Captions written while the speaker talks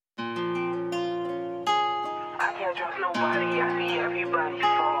I can't trust nobody, I see everybody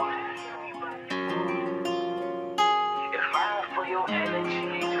fall. If I don't feel your energy,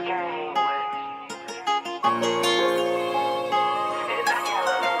 you can't hang with me. And I can't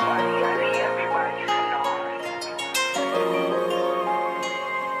love nobody, I see everybody fall.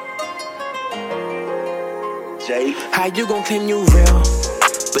 Jay, how you gon' claim you real,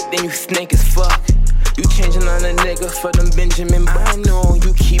 but then you snake as fuck? You changing on a nigga for them Benjamin. I know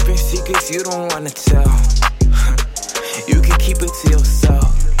you keeping secrets you don't wanna tell. You can keep it to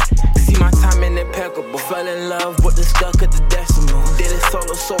yourself. See my timing impeccable. Fell in love with the stuck at the decimal. Did it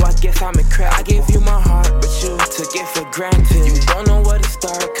solo, so I guess I'm a crap. I gave you my heart, but you took it for granted. You don't know where to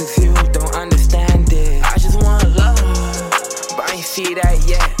start, cause you don't understand it. I just want love, but I ain't see that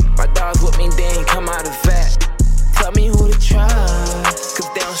yet. My dogs with me, they ain't come out of vet. Tell me who to trust, cause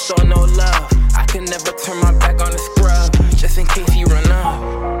they don't show no love. I can never turn my back on the scrub, just in case he run up.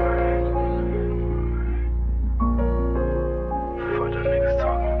 What the niggas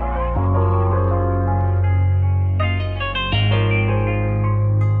talking about?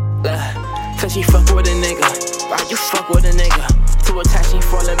 Said she fuck with a nigga. Why you fuck with a nigga? Too attached, she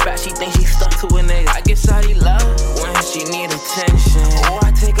falling back, she think she stuck to a nigga. I get shawty love when she need attention. Oh,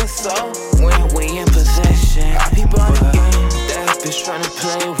 I take her so when we in possession. I be bought a game, that bitch tryna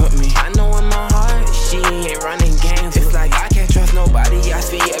play with me. I know in my heart, she ain't running games. It's like I can't trust nobody, I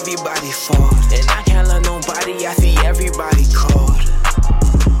see everybody fall. And I can't